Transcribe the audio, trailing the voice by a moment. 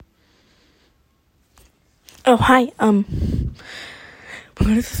Oh, hi.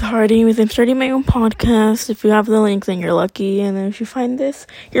 This is Hardy. I'm starting my own podcast. If you have the link, then you're lucky. And then if you find this,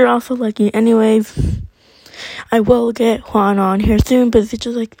 you're also lucky. Anyways, I will get Juan on here soon, but it's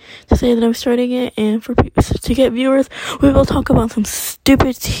just like to say that I'm starting it. And for people to get viewers, we will talk about some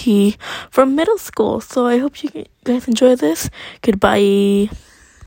stupid tea from middle school. So I hope you guys enjoy this. Goodbye.